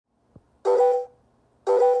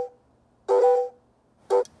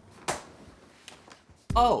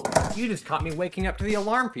Oh, you just caught me waking up to the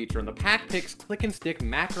alarm feature in the Pac-Pix click-and-stick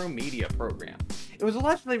macro media program. It was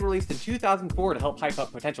allegedly released in 2004 to help hype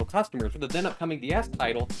up potential customers for the then upcoming DS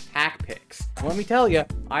title, Pac-Pix. Let me tell you,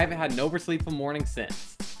 I haven't had an oversleepful morning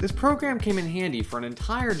since. This program came in handy for an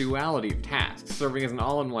entire duality of tasks, serving as an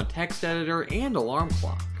all-in-one text editor and alarm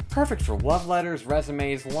clock. Perfect for love letters,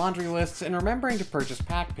 resumes, laundry lists, and remembering to purchase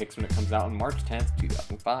Pac-Pix when it comes out on March 10th,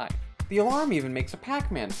 2005. The alarm even makes a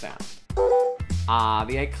Pac-Man sound. Ah,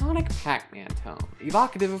 the iconic Pac-Man tone,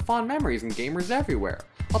 evocative of fond memories and gamers everywhere.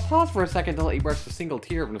 I'll pause for a second to let you brush a single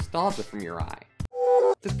tear of nostalgia from your eye.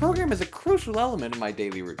 This program is a crucial element of my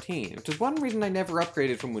daily routine, which is one reason I never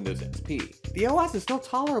upgraded from Windows XP. The OS is still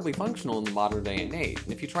tolerably functional in the modern day and age,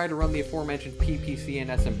 and if you try to run the aforementioned PPC and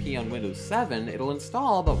SMP on Windows 7, it'll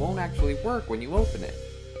install but won't actually work when you open it.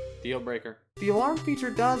 Deal breaker. The alarm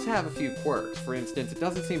feature does have a few quirks. For instance, it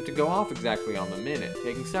doesn't seem to go off exactly on the minute,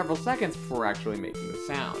 taking several seconds before actually making the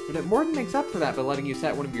sound. But it more than makes up for that by letting you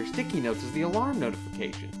set one of your sticky notes as the alarm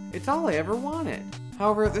notification. It's all I ever wanted.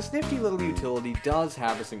 However, this nifty little utility does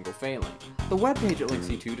have a single failing. The webpage it links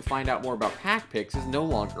you to find out more about Pac-Pix is no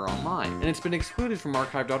longer online, and it's been excluded from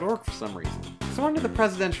archive.org for some reason. So under the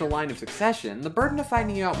presidential line of succession, the burden of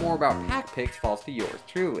finding out more about Pac-Pix falls to yours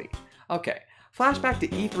truly. Okay. Flashback to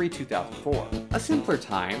E3 2004. A simpler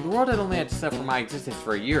time, the world had only had to suffer my existence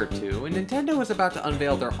for a year or two, and Nintendo was about to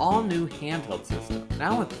unveil their all-new handheld system,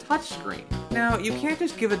 now with touchscreen. Now, you can't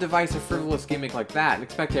just give a device a frivolous gimmick like that and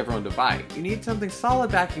expect everyone to buy it. You need something solid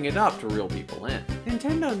backing it up to reel people in.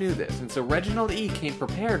 Nintendo knew this, and so Reginald E came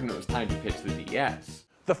prepared when it was time to pitch the DS.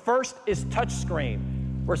 The first is touchscreen,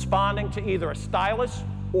 responding to either a stylus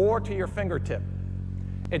or to your fingertip.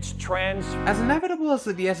 It's As inevitable as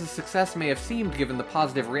the DS's success may have seemed given the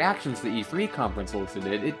positive reactions the E3 conference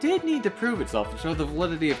elicited, it did need to prove itself and show the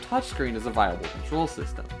validity of touchscreen as a viable control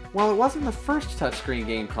system. While it wasn't the first touchscreen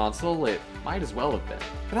game console, it might as well have been.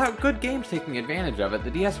 Without good games taking advantage of it,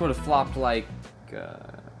 the DS would have flopped like...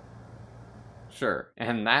 Sure,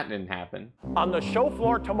 and that didn't happen. On the show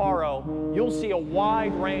floor tomorrow, you'll see a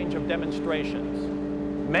wide range of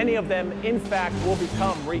demonstrations. Many of them, in fact, will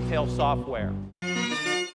become retail software.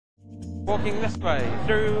 Walking this way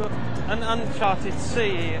through an uncharted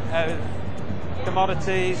sea of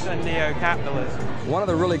commodities and neo-capitalism. One of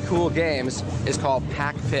the really cool games is called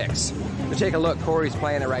Pac-Pix. To take a look, Corey's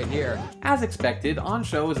playing it right here. As expected, on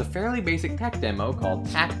show was a fairly basic tech demo called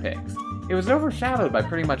Pac-Pix. It was overshadowed by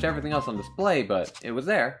pretty much everything else on display, but it was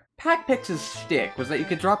there. Pac-Pix's shtick was that you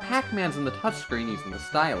could draw Pac-Mans on the touchscreen using the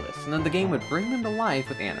stylus, and then the game would bring them to life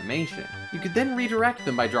with animation. You could then redirect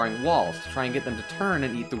them by drawing walls to try and get them to turn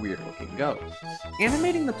and eat the weird-looking ghosts.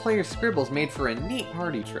 Animating the player's scribbles made for a neat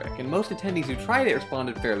party trick, and most attendees who tried it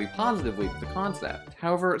responded fairly positively to the concept.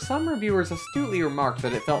 However, some reviewers astutely remarked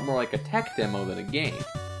that it felt more like a tech demo than a game.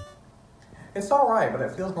 It's alright, but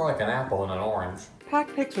it feels more like an apple and an orange.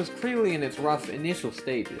 Pac-Pix was clearly in its rough initial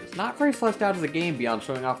stages, not very fleshed out as a game beyond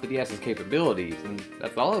showing off the DS's capabilities, and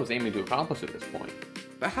that's all it was aiming to accomplish at this point.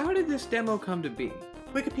 But how did this demo come to be?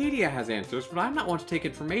 Wikipedia has answers, but I'm not one to take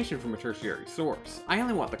information from a tertiary source. I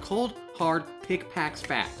only want the cold, hard, pick-packs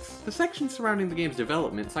facts. The section surrounding the game's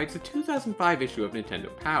development cites a 2005 issue of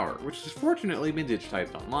Nintendo Power, which has fortunately been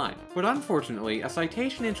digitized online. But unfortunately, a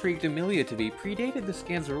citation intrigued Emilia to be predated the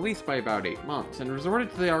scan's release by about 8 months, and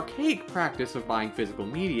resorted to the archaic practice of buying physical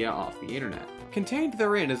media off the internet. Contained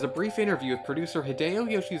therein is a brief interview with producer Hideo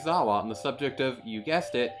Yoshizawa on the subject of, you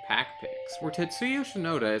guessed it, Pac-Pix, where Tetsuya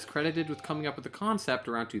Shinoda is credited with coming up with the concept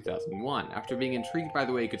around 2001, after being intrigued by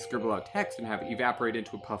the way he could scribble out text and have it evaporate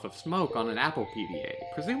into a puff of smoke on an Apple PDA,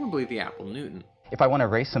 presumably the Apple Newton. If I want to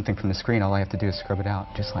erase something from the screen, all I have to do is scrub it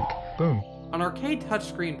out, just like, boom. An arcade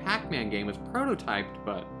touchscreen Pac-Man game was prototyped,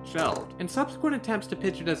 but shelved, and subsequent attempts to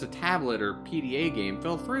pitch it as a tablet or PDA game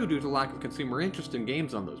fell through due to lack of consumer interest in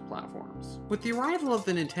games on those platforms. With the arrival of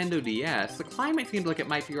the Nintendo DS, the climate seemed like it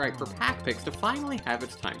might be right for Pac-Pix to finally have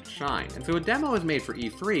its time to shine, and so a demo was made for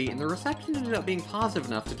E3, and the reception ended up being positive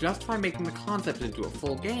enough to justify making the concept into a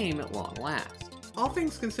full game at long last. All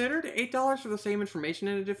things considered, $8 for the same information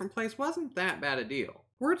in a different place wasn't that bad a deal.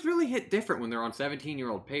 Words really hit different when they're on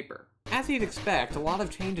 17-year-old paper. As you'd expect, a lot of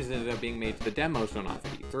changes ended up being made to the demo shown off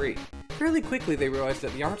at E3. Fairly quickly they realized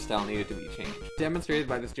that the art style needed to be changed, demonstrated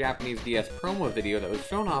by this Japanese DS promo video that was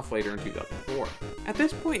shown off later in 2004. At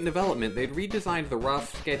this point in development, they'd redesigned the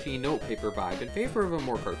rough, sketchy notepaper vibe in favor of a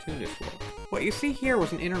more cartoonish look. What you see here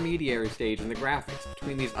was an intermediary stage in the graphics,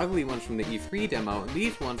 between these ugly ones from the E3 demo and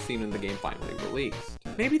these ones seen when the game finally released.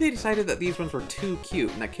 Maybe they decided that these ones were too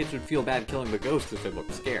cute and that kids would feel bad killing the ghosts if they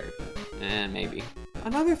looked scared. Maybe.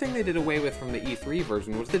 Another thing they did away with from the E3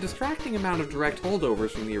 version was the distracting amount of direct holdovers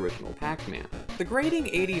from the original Pac-Man. The grating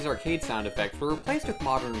 80s arcade sound effects were replaced with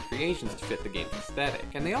modern creations to fit the game's aesthetic,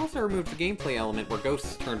 and they also removed the gameplay element where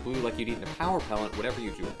ghosts turned blue like you'd eaten a power pellet whatever you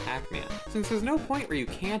drew in Pac-Man. Since there's no point where you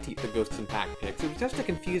can't eat the ghosts in Pac-Pix, it was just a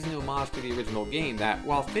confusing homage to the original game that,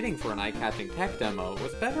 while fitting for an eye-catching tech demo,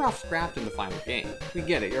 was better off scrapped in the final game. We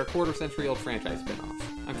get it, you're a quarter-century-old franchise spin-off.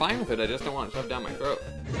 I'm fine with it, I just don't want it shoved down my throat.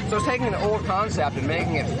 So it's taking an old concept and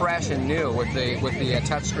making it fresh and new with the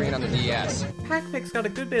touchscreen on the DS. Pac-Pix got a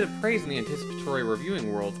good bit of praise in the anticipatory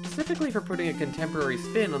reviewing world, specifically for putting a contemporary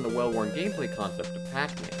spin on the well-worn gameplay concept of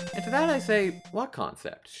Pac-Man. And to that I say, what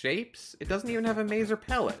concept? Shapes? It doesn't even have a maze or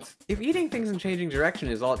pellets. If eating things and changing direction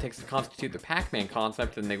is all it takes to constitute the Pac-Man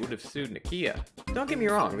concept, then they would have sued Nokia. Don't get me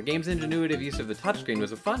wrong, the game's ingenuitive use of the touchscreen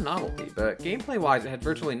was a fun novelty, but gameplay-wise it had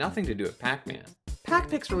virtually nothing to do with Pac-Man.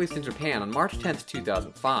 Pac-Pix released in Japan on March 10th,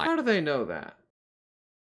 2005. How do they know that?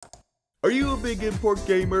 Are you a big import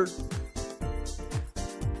gamer?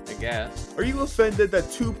 I guess. Are you offended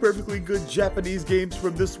that 2 perfectly good Japanese games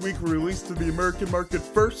from this week were released to the American market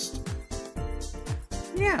first?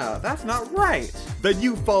 Yeah, that's not right! Then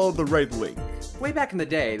you followed the right link. Way back in the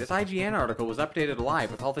day, this IGN article was updated live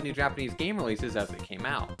with all the new Japanese game releases as they came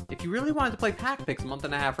out. If you really wanted to play Pac-Pix a month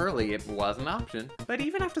and a half early, it was an option. But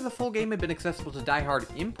even after the full game had been accessible to die-hard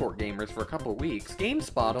import gamers for a couple weeks,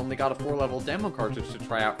 GameSpot only got a 4-level demo cartridge to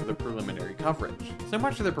try out for the preliminary coverage. So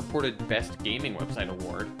much for their purported Best Gaming Website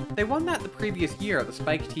award. They won that the previous year at the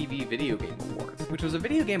Spike TV Video Game Awards, which was a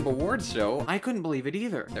video game awards show, I couldn't believe it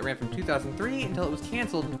either, that ran from 2003 until it was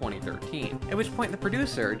cancelled in 2013. At which point the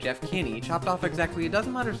producer, Jeff Kinney, chopped off exactly a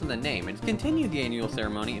dozen letters from the name and continued the annual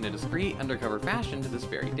ceremony in a discreet, undercover fashion to this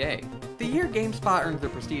very day. The year GameSpot earned their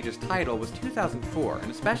prestigious title was 2004, and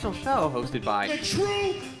a special show hosted by the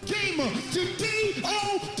true gamer, the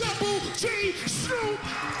D-O-double-G Snoop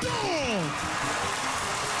Dogg!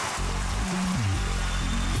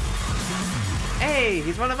 Hey,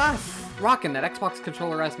 he's one of us! Rockin' that Xbox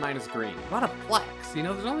Controller S minus green. What a flex, you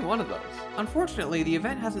know, there's only one of those. Unfortunately, the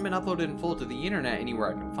event hasn't been uploaded in full to the internet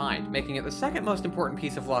anywhere I can find, making it the second most important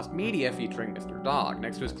piece of lost media featuring Mr. Dog,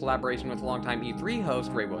 next to his collaboration with longtime E3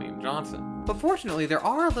 host Ray William Johnson. But fortunately, there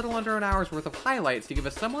are a little under an hour's worth of highlights to give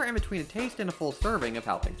us somewhere in between a taste and a full serving of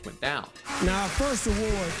how things went down. Now, our first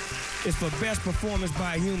award is for Best Performance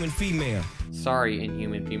by a Human Female. Sorry,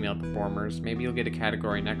 inhuman female performers. Maybe you'll get a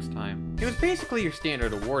category next time. It was basically your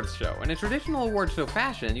standard awards show. In a traditional awards show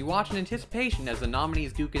fashion, you watch in anticipation as the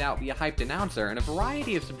nominees duke it out via hyped announcer in a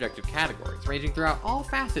variety of subjective categories, ranging throughout all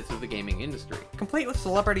facets of the gaming industry. Complete with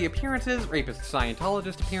celebrity appearances, rapist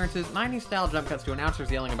Scientologist appearances, 90s-style jump cuts to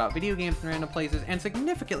announcers yelling about video games in random places, and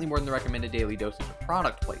significantly more than the recommended daily dosage of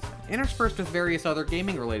product placement, interspersed with various other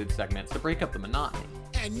gaming-related segments to break up the monotony.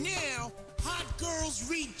 And now, hot girls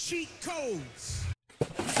read cheat codes.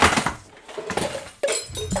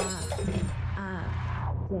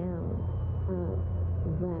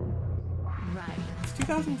 It's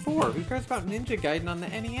 2004. Who cares about Ninja Gaiden on the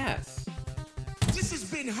NES? This has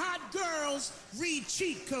been Hot Girls Read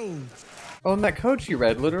Cheat Codes. Oh, and that code she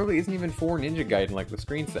read literally isn't even for Ninja Gaiden like the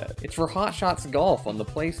screen said. It's for Hot Shots Golf on the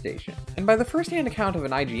PlayStation. And by the first-hand account of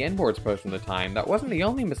an IGN boards post from the time, that wasn't the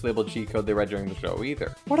only mislabeled cheat code they read during the show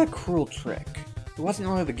either. What a cruel trick. It wasn't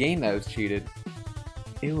really the game that was cheated.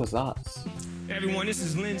 It was us. Everyone, this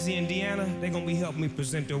is Lindsay and Deanna. They're gonna be helping me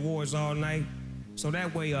present the awards all night. So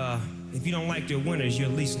that way, if you don't like their winners, you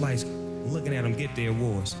at least like looking at them get their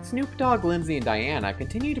awards. Snoop Dogg, Lindsay, and Diana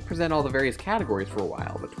continue to present all the various categories for a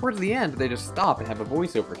while, but towards the end, they just stop and have a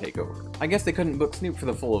voiceover take over. I guess they couldn't book Snoop for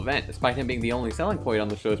the full event, despite him being the only selling point on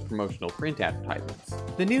the show's promotional print advertisements.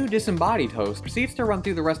 The new disembodied host proceeds to run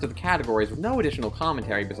through the rest of the categories with no additional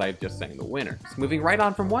commentary besides just saying the winners, moving right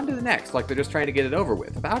on from one to the next like they're just trying to get it over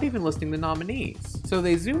with, without even listing the nominees. So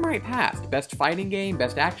they zoom right past Best Fighting Game,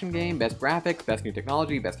 Best Action Game, Best Graphics, Best New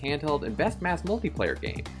Technology, Best Handheld, and Best Mass Multiplayer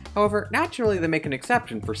Game. However, naturally they make an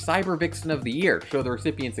exception for Cyber Vixen of the Year to show the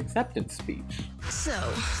recipient's acceptance speech. So,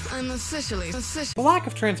 I'm officially The lack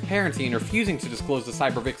of transparency in refusing to disclose the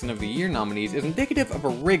Cyber Vixen of the Year nominees is indicative of a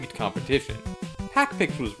rigged competition.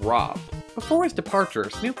 Pac-Pix was robbed. Before his departure,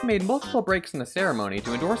 Snoop made multiple breaks in the ceremony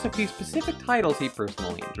to endorse a few specific titles he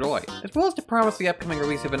personally enjoyed, as well as to promise the upcoming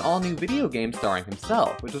release of an all-new video game starring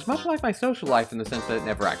himself, which was much like my social life in the sense that it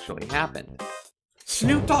never actually happened.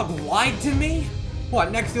 Snoop Dogg lied to me?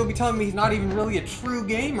 What, next he'll be telling me he's not even really a true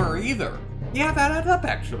gamer either? Yeah, that adds up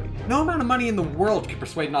actually. No amount of money in the world can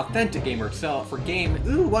persuade an authentic gamer to sell it for game.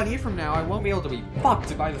 Ooh, 1 year from now I won't be able to be fucked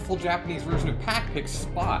to buy the full Japanese version of Pac-Pix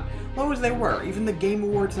spot. Low as they were, even the Game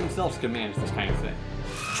Awards themselves could manage this kind of thing.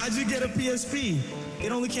 How'd you get a PSP?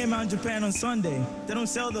 It only came out in Japan on Sunday. They don't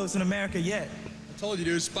sell those in America yet. I told you,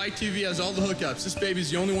 dude, Spike TV has all the hookups. This baby's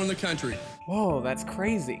the only one in the country. Whoa, that's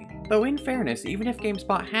crazy. Though in fairness, even if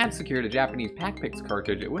GameSpot had secured a Japanese Pac-Pix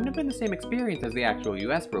cartridge, it wouldn't have been the same experience as the actual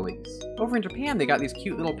US release. Over in Japan, they got these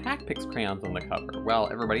cute little Pac-Pix crayons on the cover, while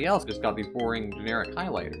everybody else just got these boring, generic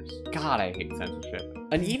highlighters. God, I hate censorship.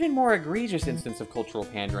 An even more egregious instance of cultural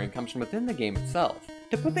pandering comes from within the game itself.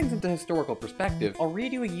 To put things into historical perspective, I'll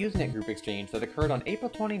read you a Usenet group exchange that occurred on April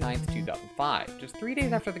 29, 2005, just 3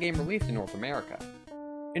 days after the game released in North America.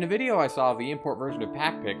 In a video I saw of the import version of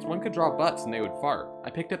Pac-Pix, one could draw butts and they would fart. I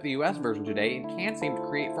picked up the US version today and can't seem to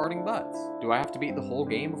create farting butts. Do I have to beat the whole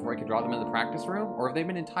game before I can draw them in the practice room, or have they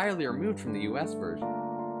been entirely removed from the US version?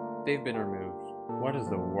 They've been removed. What is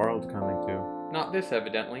the world coming to? Not this,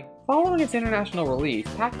 evidently. Following its international release,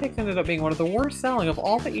 Pac-Pix ended up being one of the worst selling of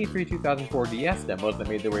all the E3 2004 DS demos that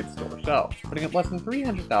made their way to store shelves, putting up less than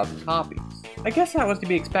 300,000 copies. I guess that was to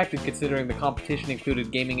be expected considering the competition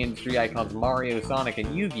included gaming industry icons Mario, Sonic,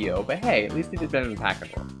 and Yu-Gi-Oh!, but hey, at least it did better than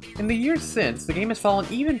Pac-Man. In the years since, the game has fallen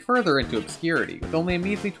even further into obscurity, with only a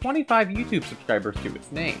measly 25 YouTube subscribers to its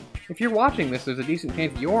name. If you're watching this, there's a decent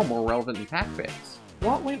chance you're more relevant than Pac-Pix.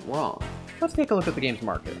 What went wrong? Let's take a look at the game's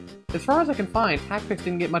marketing. As far as I can find, Pac-Pix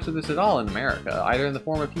didn't get much of this at all in America, either in the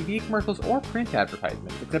form of TV commercials or print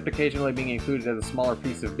advertisements, except occasionally being included as a smaller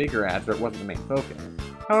piece of bigger ads where it wasn't the main focus.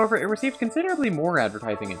 However, it received considerably more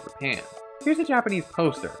advertising in Japan. Here's a Japanese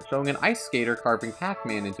poster, showing an ice skater carving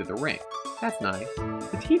Pac-Man into the ring. That's nice.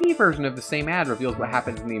 The TV version of the same ad reveals what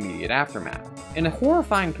happens in the immediate aftermath. In a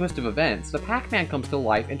horrifying twist of events, the Pac-Man comes to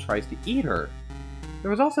life and tries to eat her. There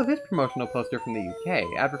was also this promotional poster from the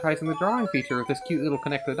UK, advertising the drawing feature with this cute little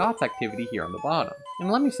connect the dots activity here on the bottom. And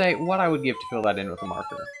let me say what I would give to fill that in with a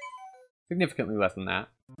marker. Significantly less than that.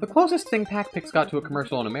 The closest thing Pac-Pix got to a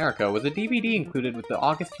commercial in America was a DVD included with the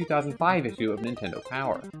August 2005 issue of Nintendo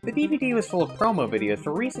Power. The DVD was full of promo videos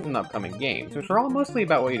for recent and upcoming games, which are all mostly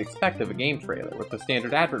about what you'd expect of a game trailer, with the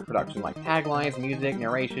standard advert production like taglines, music,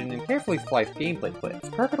 narration, and carefully spliced gameplay clips,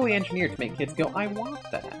 perfectly engineered to make kids go, I want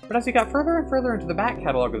that. But as you got further and further into the back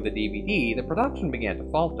catalog of the DVD, the production began to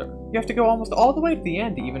falter. You have to go almost all the way to the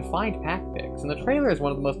end to even find Pac-Pix, and the trailer is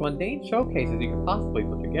one of the most mundane showcases you could possibly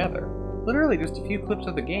put together. Literally just a few clips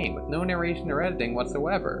of the game, with no narration or editing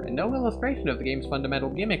whatsoever, and no illustration of the game's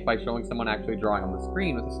fundamental gimmick by showing someone actually drawing on the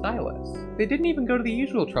screen with a stylus. They didn't even go to the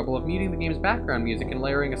usual trouble of muting the game's background music and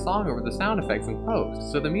layering a song over the sound effects in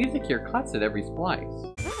post, so the music here cuts at every splice.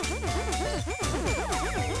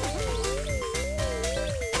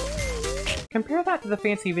 Compare that to the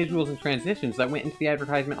fancy visuals and transitions that went into the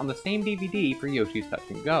advertisement on the same DVD for Yoshi's Touch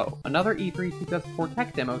and Go, another E3 2004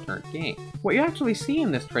 tech demo turned game. What you actually see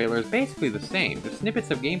in this trailer is basically the same, just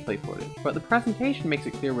snippets of gameplay footage, but the presentation makes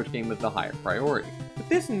it clear which game was the higher priority. With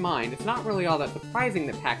this in mind, it's not really all that surprising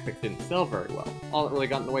that Pac-Pix didn't sell very well. All that really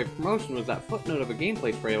got in the way of promotion was that footnote of a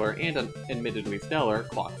gameplay trailer and an admittedly stellar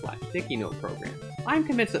clock/sticky note program. I'm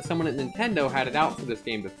convinced that someone at Nintendo had it out for this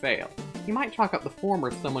game to fail. You might chalk up the former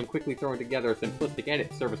as someone quickly throwing together a simplistic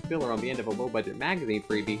edit service filler on the end of a low-budget magazine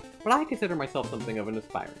freebie, but I consider myself something of an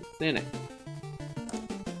aspiring cynic.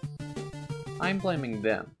 I'm blaming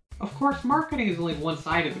them. Of course, marketing is only one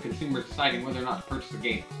side of the consumer deciding whether or not to purchase a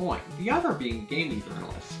game coin, the other being gaming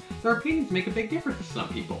journalists. Their opinions make a big difference to some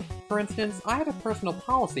people. For instance, I have a personal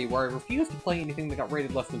policy where I refuse to play anything that got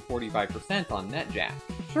rated less than 45% on NetJack.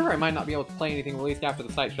 Sure, I might not be able to play anything released after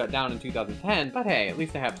the site shut down in 2010, but hey, at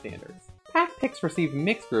least I have standards. Pac-Pix received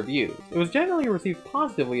mixed reviews. It was generally received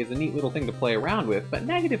positively as a neat little thing to play around with, but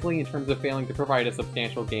negatively in terms of failing to provide a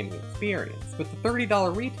substantial gaming experience, with the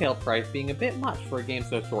 $30 retail price being a bit much for a game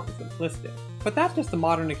so short and simplistic. But that's just the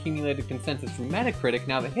modern accumulated consensus from Metacritic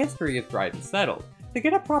now that history is dried and settled. To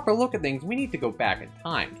get a proper look at things, we need to go back in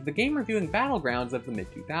time, to the game-reviewing battlegrounds of the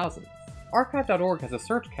mid-2000s. Archive.org has a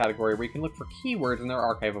search category where you can look for keywords in their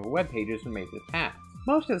archive of web pages from major tasks.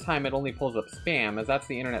 Most of the time it only pulls up spam, as that's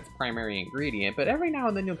the internet's primary ingredient, but every now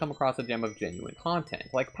and then you'll come across a gem of genuine content,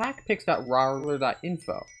 like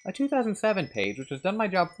pacpix.rawler.info, a 2007 page which has done my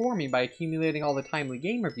job for me by accumulating all the timely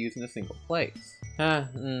game reviews in a single place.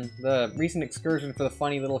 The recent excursion for the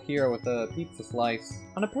funny little hero with the pizza slice.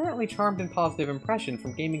 An apparently charmed and positive impression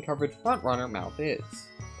from gaming coverage frontrunner Mouth Is.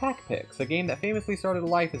 Pac-Pix, a game that famously started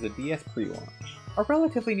life as a DS pre-launch. A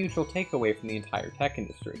relatively neutral takeaway from the entire tech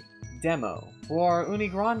industry. Demo. For una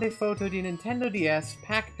grande foto di Nintendo DS,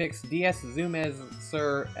 Pac-Pix DS Zoomez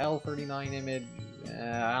Sir L39 image.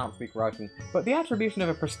 I don't speak Russian. But the attribution of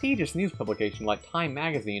a prestigious news publication like Time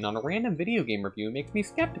magazine on a random video game review makes me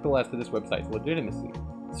skeptical as to this website's legitimacy.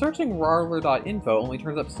 Searching rawler.info only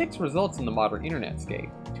turns up 6 results in the modern internetscape,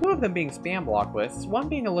 2 of them being spam block lists, 1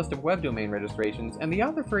 being a list of web domain registrations, and the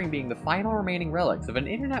other 3 being the final remaining relics of an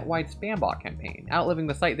internet-wide spam bot campaign, outliving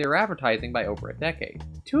the site they were advertising by over a decade.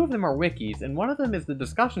 2 of them are wikis, and one of them is the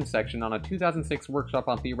discussion section on a 2006 workshop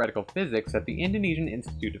on theoretical physics at the Indonesian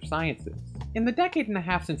Institute of Sciences. In the decade and a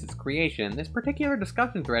half since its creation, this particular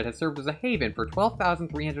discussion thread has served as a haven for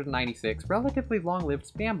 12,396 relatively long-lived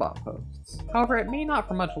spam bot posts. However, it may not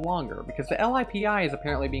for much longer, because the LIPI is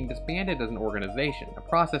apparently being disbanded as an organization, a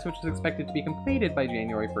process which is expected to be completed by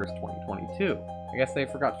January 1st, 2022. I guess they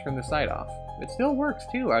forgot to turn the site off. It still works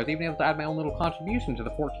too. I was even able to add my own little contribution to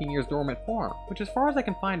the 14 years dormant forum, which as far as I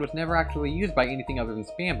can find was never actually used by anything other than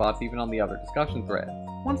spam bots even on the other discussion threads.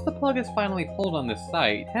 Once the plug is finally pulled on this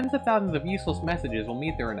site, tens of thousands of useless messages will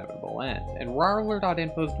meet their inevitable end, and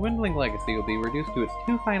rawler.info's dwindling legacy will be reduced to its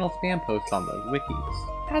 2 final spam posts on those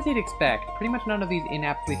wikis. As you'd expect, pretty much none of these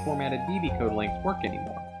inaptly formatted BB code links work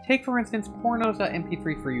anymore. Take for instance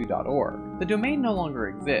pornos.mp3foryou.org. The domain no longer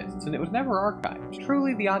exists, and it was never archived,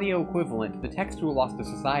 truly the audio equivalent to the textual loss to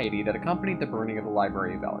society that accompanied the burning of the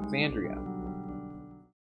Library of Alexandria.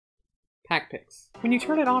 Pac-Pix. When you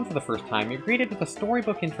turn it on for the first time, you're greeted with a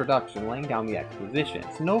storybook introduction laying down the exposition,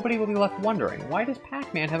 so nobody will be left wondering, why does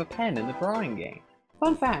Pac-Man have a pen in the drawing game?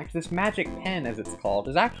 Fun fact, this magic pen, as it's called,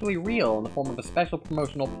 is actually real in the form of a special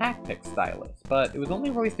promotional Pac-Pix stylus, but it was only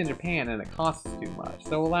released in Japan and it costs too much,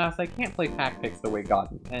 so alas, I can't play Pac-Pix the way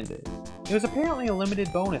God intended. It was apparently a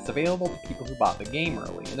limited bonus available to people who bought the game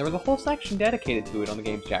early, and there was a whole section dedicated to it on the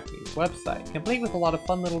game's Japanese website, complete with a lot of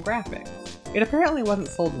fun little graphics. It apparently wasn't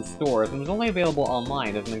sold in stores and was only available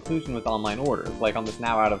online as an inclusion with online orders, like on this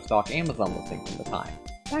now out-of-stock Amazon listing from the time.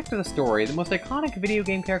 Back to the story, the most iconic video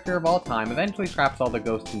game character of all time eventually traps all the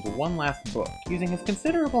ghosts into one last book, using his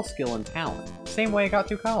considerable skill and talent, same way I got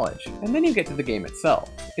through college. And then you get to the game itself.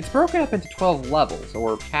 It's broken up into 12 levels,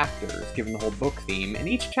 or chapters, given the whole book theme, and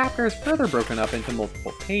each chapter is further broken up into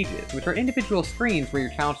multiple pages, which are individual screens where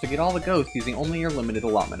you're challenged to get all the ghosts using only your limited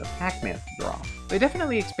allotment of Pac-Mans to draw. They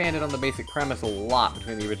definitely expanded on the basic premise a lot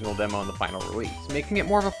between the original demo and the final release, making it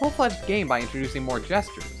more of a full-fledged game by introducing more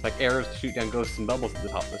gestures, like arrows to shoot down ghosts and bubbles at the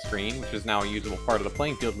top of the screen, which is now a usable part of the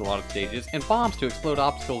playing field in a lot of stages, and bombs to explode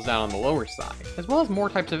obstacles down on the lower side, as well as more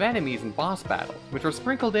types of enemies and boss battles, which were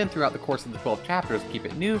sprinkled in throughout the course of the 12 chapters to keep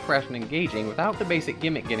it new, fresh, and engaging without the basic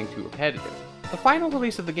gimmick getting too repetitive. The final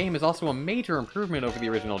release of the game is also a major improvement over the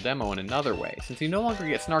original demo in another way, since you no longer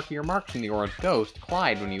get snarky remarks from the orange ghost,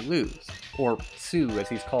 Clyde, when you lose. Or Sue, as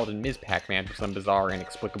he's called in Ms. Pac-Man for some bizarre,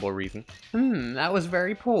 inexplicable reason. That was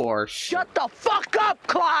very poor. Shut the fuck up,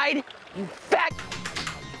 Clyde! You fat...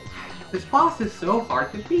 This boss is so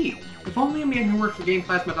hard to beat. If only a man who works for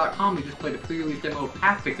GamePlasma.com who just played a pre-release demo of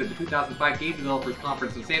Pac-Pix at the 2005 Game Developers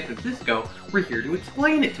Conference in San Francisco were here to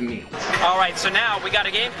explain it to me. Alright, so now we got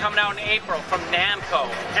a game coming out in April from Namco.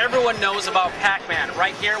 Everyone knows about Pac-Man.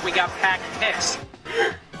 Right here we got Pac-Pix.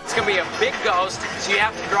 It's gonna be a big ghost, so you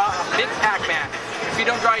have to draw a big Pac-Man. If you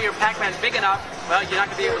don't draw your Pac-Man big enough, well, you're not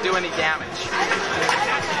gonna be able to do any damage.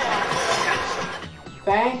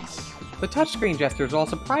 Thanks. The touchscreen gestures are all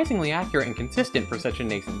surprisingly accurate and consistent for such a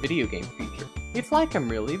nascent video game feature. It's like I'm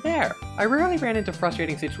really there. I rarely ran into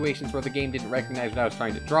frustrating situations where the game didn't recognize what I was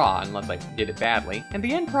trying to draw, unless I did it badly, and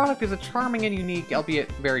the end product is a charming and unique,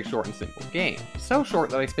 albeit very short and simple game. So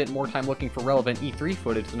short that I spent more time looking for relevant E3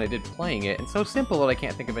 footage than I did playing it, and so simple that I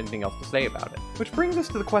can't think of anything else to say about it. Which brings us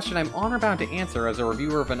to the question I'm honor-bound to answer as a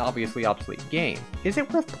reviewer of an obviously obsolete game. Is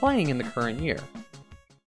it worth playing in the current year?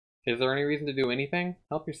 Is there any reason to do anything?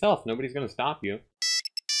 Help yourself, nobody's gonna stop you.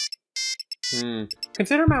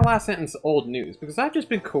 Consider my last sentence old news, because I've just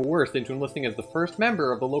been coerced into enlisting as the first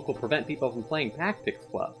member of the local Prevent People from Playing Pac-Pix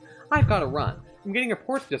Club. I've gotta run. I'm getting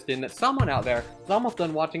reports just in that someone out there is almost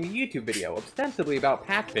done watching a YouTube video, ostensibly about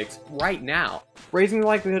Pac-Pix, right now, raising the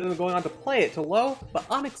likelihood of them going on to play it to low, but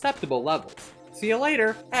unacceptable levels. See you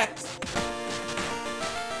later, X!